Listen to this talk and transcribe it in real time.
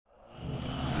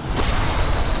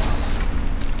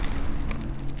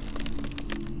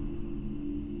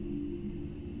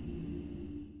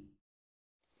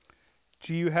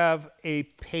Do you have a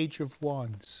page of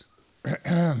wands?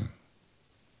 I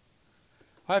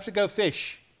have to go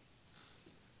fish.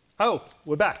 Oh,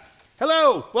 we're back.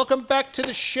 Hello, welcome back to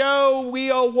the show.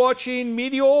 We are watching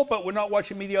Meteor, but we're not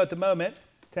watching Meteor at the moment.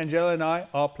 Tangela and I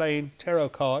are playing tarot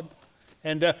card.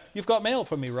 And you've got mail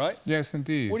from me, right? Yes,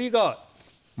 indeed. What do you got?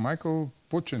 Michael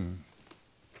Butchin.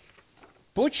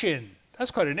 Butchin. That's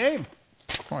quite a name.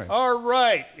 Quite. All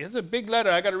right. Here's a big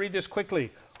letter. I got to read this quickly.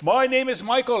 My name is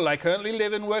Michael. I currently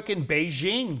live and work in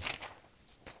Beijing.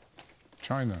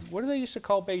 China. What do they used to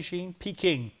call Beijing?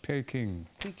 Peking. Peking.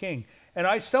 Peking. And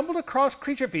I stumbled across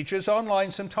Creature Features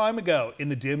online some time ago. In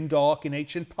the dim, dark, and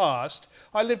ancient past,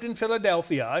 I lived in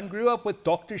Philadelphia and grew up with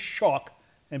Dr. Shock,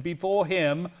 and before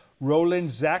him,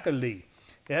 Roland Zachary.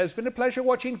 It has been a pleasure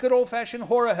watching good old-fashioned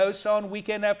horror hosts on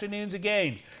weekend afternoons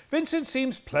again. Vincent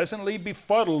seems pleasantly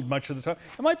befuddled much of the time.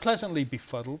 Am I pleasantly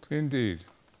befuddled? Indeed.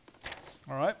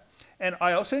 All right. And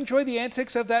I also enjoy the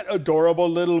antics of that adorable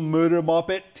little murder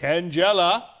moppet,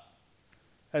 Tangela,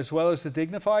 as well as the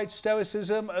dignified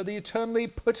stoicism of the eternally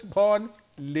put upon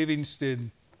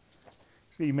Livingston.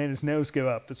 See, he made his nose go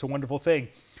up. That's a wonderful thing.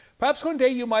 Perhaps one day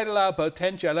you might allow both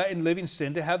Tangela and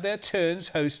Livingston to have their turns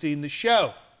hosting the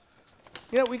show.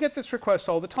 You know, we get this request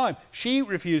all the time. She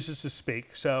refuses to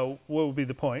speak, so what would be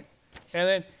the point? And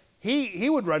then he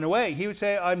would run away. He would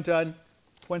say, I'm done.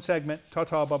 One segment.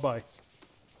 Ta-ta, bye-bye.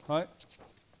 Right?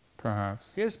 Perhaps.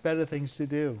 He has better things to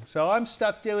do. So I'm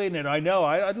stuck doing it. I know.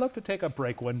 I'd love to take a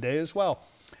break one day as well.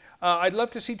 I'd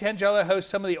love to see Tangela host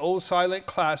some of the old silent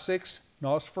classics.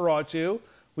 Nosferatu.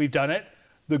 We've done it.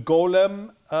 The Golem.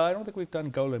 I don't think we've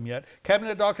done Golem yet.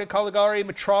 Cabinet of Dr. Caligari.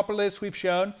 Metropolis we've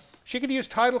shown. She could use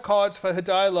title cards for her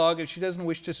dialogue if she doesn't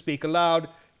wish to speak aloud,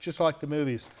 just like the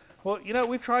movies. Well, you know,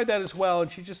 we've tried that as well,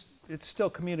 and it's still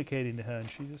communicating to her, and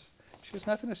she has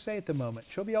nothing to say at the moment.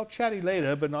 She'll be all chatty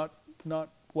later, but not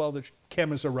while the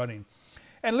cameras are running.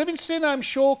 And Livingston, I'm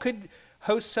sure, could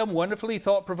host some wonderfully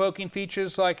thought-provoking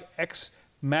features like Ex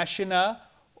Machina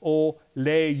or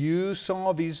Les Yeux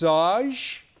Sans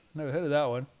Visage. Never heard of that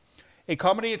one. A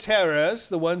Comedy of Terrors,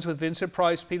 the ones with Vincent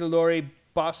Price, Peter Lorre,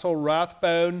 Basil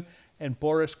Rathbone, and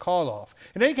Boris Karloff.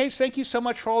 In any case, thank you so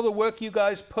much for all the work you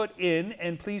guys put in,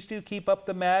 and please do keep up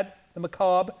the mad, the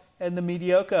macabre, and the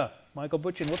mediocre. Michael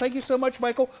Butchin. Well, thank you so much,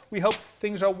 Michael. We hope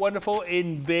things are wonderful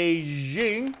in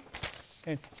Beijing.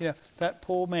 And, yeah, that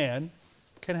poor man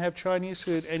can have Chinese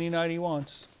food any night he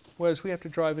wants, whereas we have to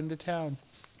drive into town.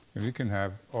 And you can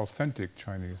have authentic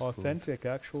Chinese food. Authentic,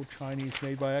 actual Chinese,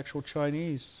 made by actual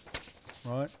Chinese.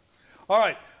 Right? All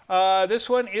right. This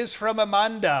one is from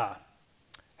Amanda.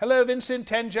 Hello, Vincent,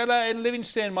 Tangela, and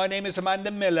Livingston. My name is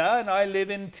Amanda Miller, and I live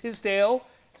in Tisdale,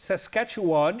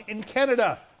 Saskatchewan, in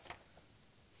Canada.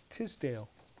 Tisdale.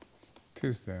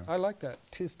 Tisdale. I like that.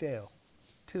 Tisdale.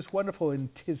 Tis wonderful in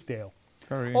Tisdale.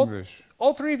 Very English.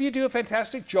 All three of you do a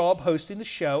fantastic job hosting the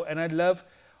show, and I love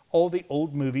all the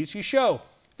old movies you show.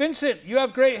 Vincent, you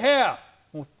have great hair.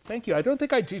 Well, thank you. I don't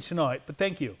think I do tonight, but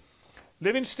thank you.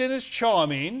 Livingston is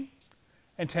charming,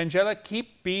 and Tangela,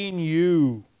 keep being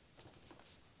you.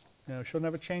 No, she'll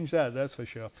never change that, that's for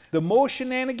sure. The more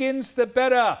shenanigans, the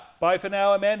better. Bye for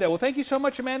now, Amanda. Well, thank you so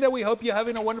much, Amanda. We hope you're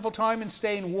having a wonderful time and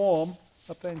staying warm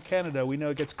up there in Canada. We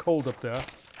know it gets cold up there.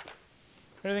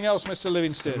 Anything else, Mr.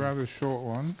 Livingston? A rather short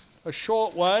one. A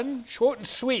short one. Short and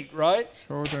sweet, right?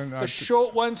 Short and... The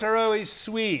short ones are always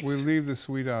sweet. We'll leave the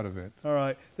sweet out of it. All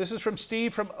right. This is from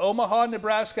Steve from Omaha,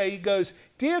 Nebraska. He goes,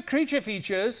 Dear Creature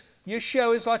Features, your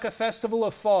show is like a festival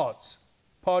of farts.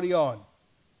 Party on.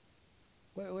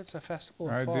 What's a festival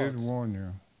of farts? I did warn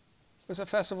you. What's a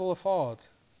festival of farts?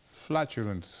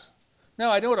 Flatulence.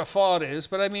 No, I know what a fart is,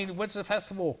 but I mean, what's a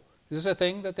festival? Is this a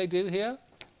thing that they do here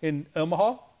in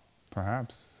Omaha?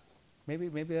 Perhaps. Maybe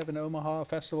they have an Omaha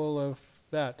festival of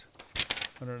that.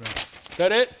 I don't know.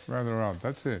 That it? Rather odd.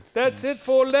 That's it. That's it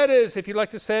for letters. If you'd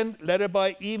like to send letter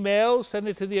by email, send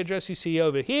it to the address you see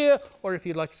over here. Or if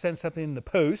you'd like to send something in the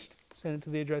post, send it to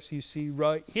the address you see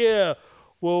right here.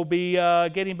 We'll be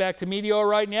getting back to Meteor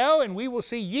right now, and we will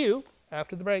see you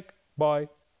after the break. Bye.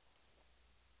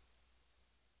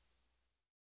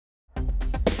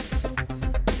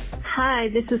 Hi,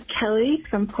 this is Kelly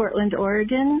from Portland,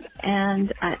 Oregon,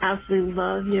 and I absolutely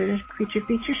love your Creature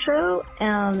Feature show.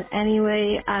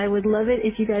 Anyway, I would love it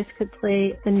if you guys could play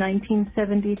the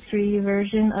 1973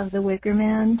 version of The Wicker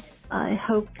Man. I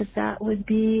hope that would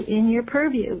be in your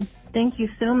purview. Thank you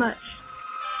so much.